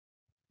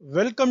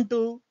Welcome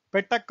to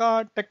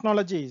Pettaka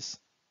Technologies.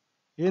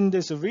 In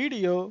this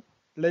video,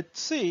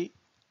 let's see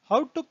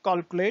how to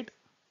calculate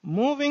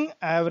moving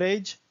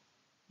average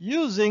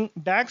using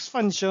DAX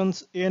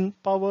functions in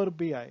Power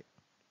BI.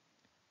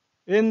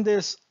 In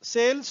this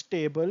sales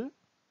table,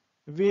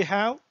 we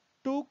have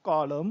two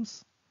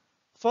columns.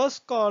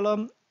 First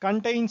column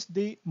contains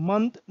the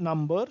month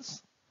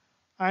numbers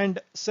and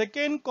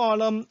second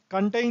column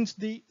contains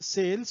the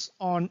sales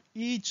on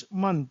each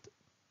month.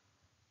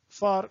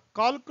 For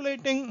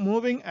calculating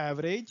moving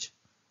average,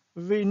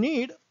 we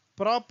need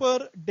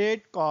proper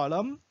date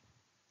column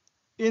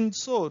in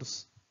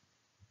source.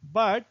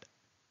 But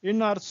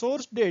in our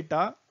source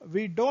data,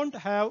 we don't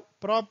have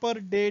proper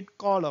date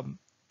column.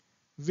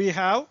 We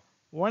have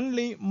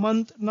only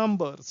month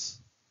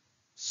numbers.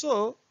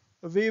 So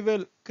we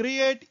will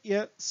create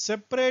a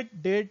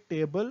separate date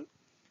table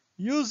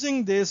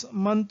using this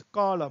month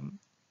column.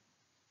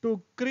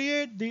 To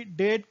create the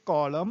date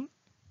column,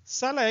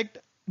 select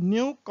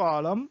New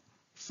Column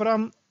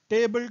from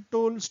Table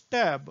Tools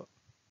tab.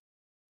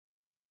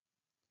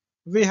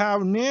 We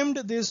have named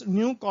this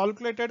new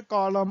calculated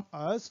column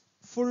as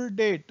full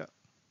date.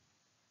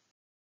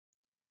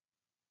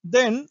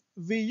 Then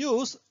we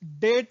use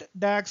date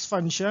DAX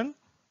function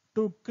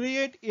to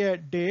create a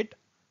date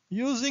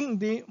using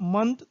the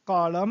month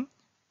column.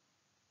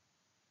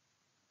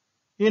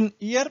 In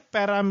year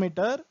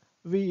parameter,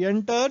 we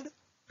entered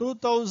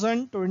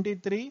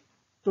 2023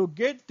 to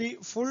get the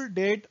full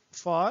date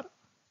for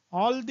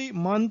all the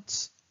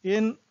months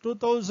in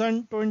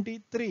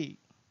 2023.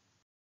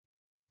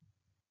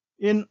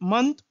 In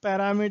month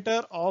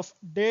parameter of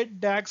date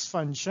DAX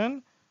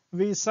function,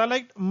 we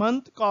select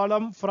month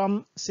column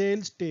from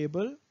sales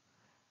table,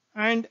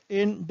 and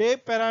in day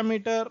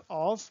parameter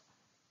of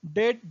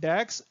date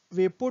DAX,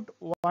 we put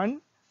 1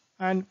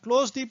 and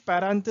close the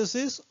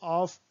parenthesis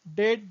of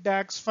date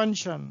DAX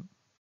function.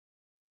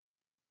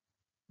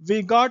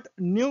 We got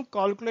new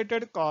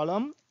calculated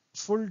column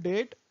full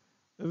date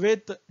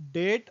with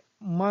date,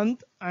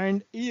 month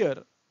and year.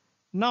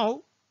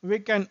 Now we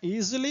can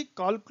easily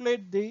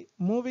calculate the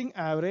moving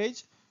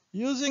average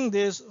using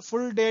this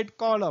full date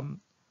column.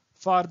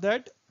 For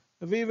that,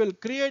 we will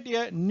create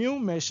a new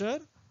measure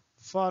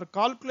for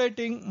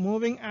calculating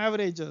moving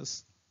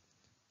averages.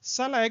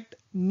 Select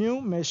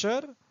New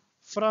Measure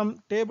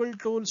from Table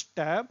Tools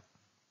tab.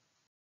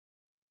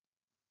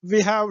 We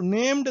have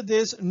named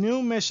this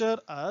new measure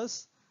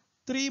as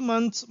 3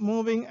 months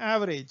moving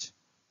average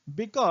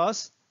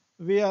because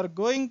we are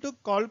going to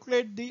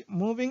calculate the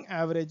moving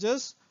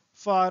averages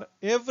for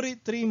every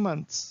 3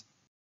 months.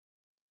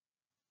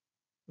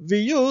 We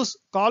use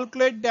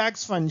calculate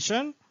DAX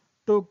function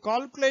to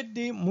calculate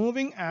the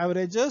moving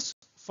averages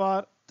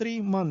for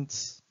 3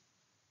 months.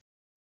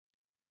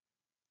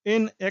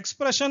 In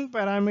expression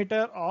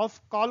parameter of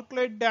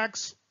calculate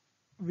DAX,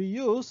 we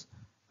use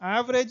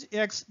average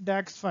x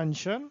DAX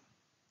function.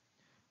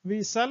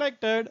 We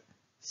selected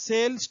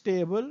sales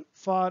table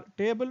for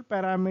table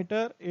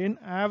parameter in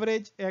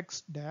average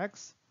x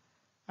DAX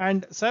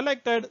and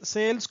selected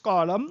sales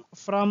column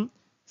from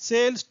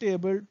sales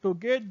table to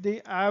get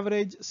the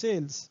average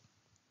sales.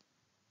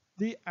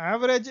 The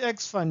average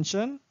x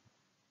function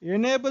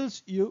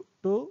enables you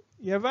to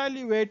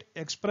evaluate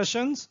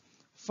expressions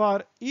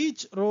for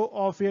each row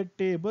of a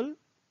table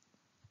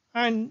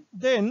and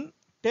then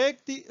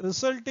take the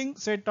resulting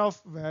set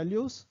of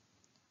values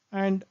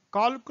and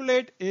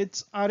calculate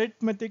its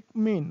arithmetic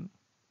mean.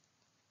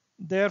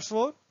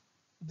 Therefore,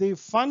 the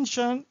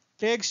function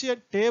takes a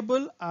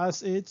table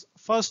as its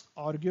first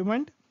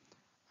argument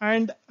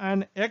and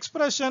an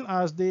expression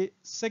as the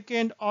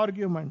second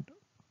argument.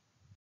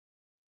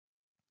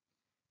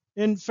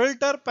 In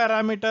filter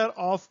parameter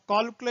of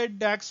calculate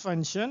DAX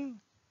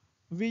function,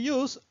 we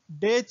use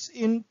dates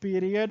in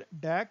period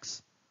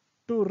DAX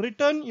to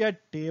return a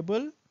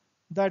table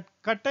that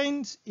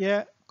contains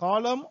a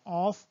column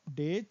of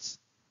dates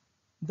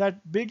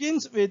that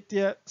begins with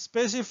a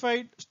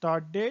specified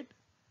start date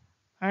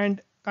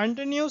and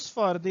continues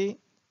for the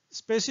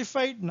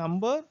specified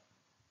number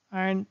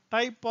and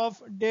type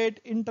of date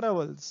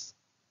intervals.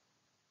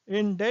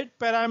 In date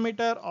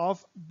parameter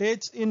of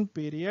dates in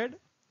period,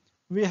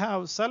 we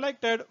have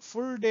selected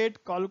full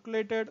date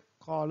calculated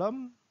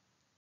column.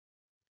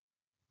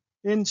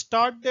 In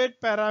start date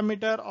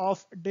parameter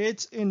of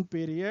dates in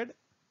period,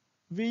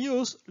 we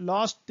use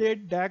last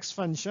date DAX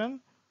function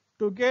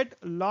to get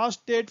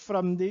last date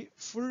from the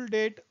full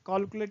date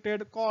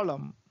calculated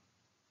column.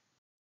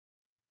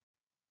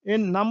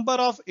 In number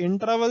of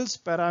intervals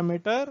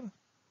parameter,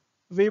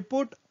 we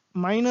put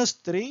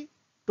 -3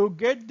 to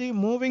get the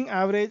moving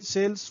average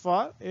sales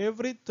for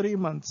every 3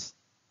 months.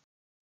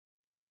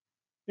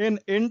 In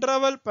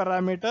interval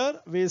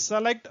parameter, we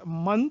select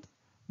month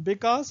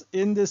because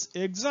in this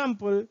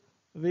example,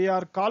 we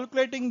are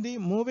calculating the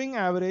moving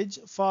average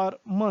for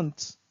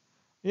months.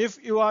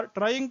 If you are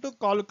trying to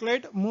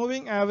calculate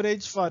moving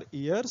average for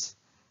years,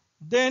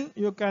 then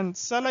you can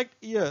select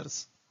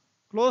years.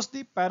 Close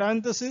the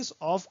parenthesis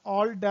of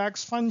all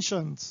DAX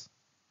functions.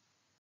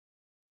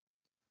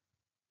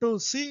 To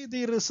see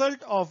the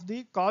result of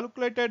the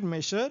calculated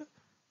measure,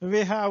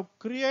 we have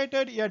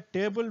created a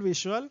table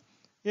visual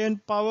in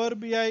Power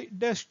BI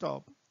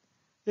Desktop.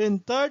 In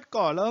third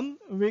column,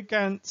 we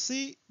can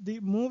see the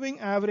moving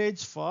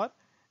average for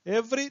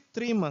every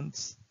 3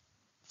 months.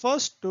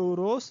 First two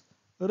rows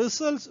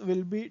results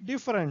will be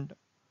different,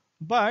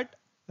 but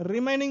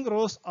remaining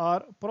rows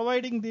are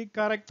providing the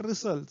correct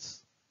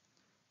results.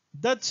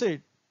 That's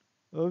it.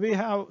 We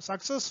have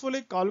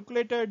successfully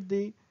calculated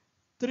the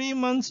 3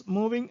 months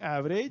moving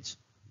average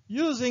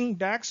using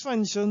DAX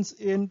functions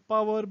in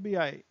Power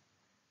BI.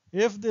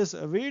 If this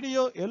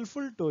video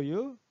helpful to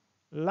you,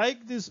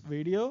 like this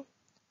video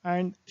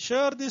and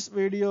share this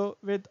video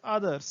with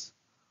others.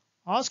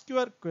 Ask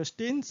your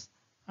questions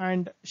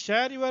and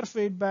share your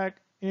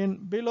feedback in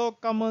below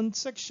comment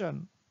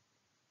section.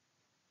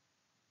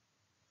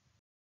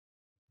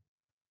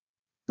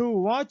 To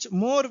watch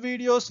more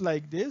videos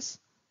like this,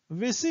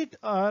 visit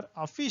our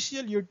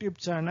official YouTube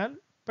channel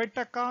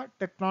Pettaka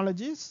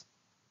Technologies.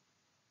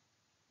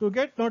 To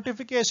get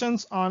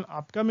notifications on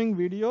upcoming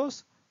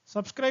videos,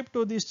 subscribe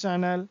to this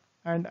channel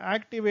and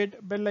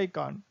activate bell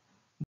icon.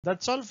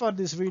 That's all for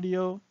this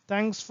video.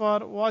 Thanks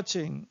for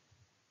watching.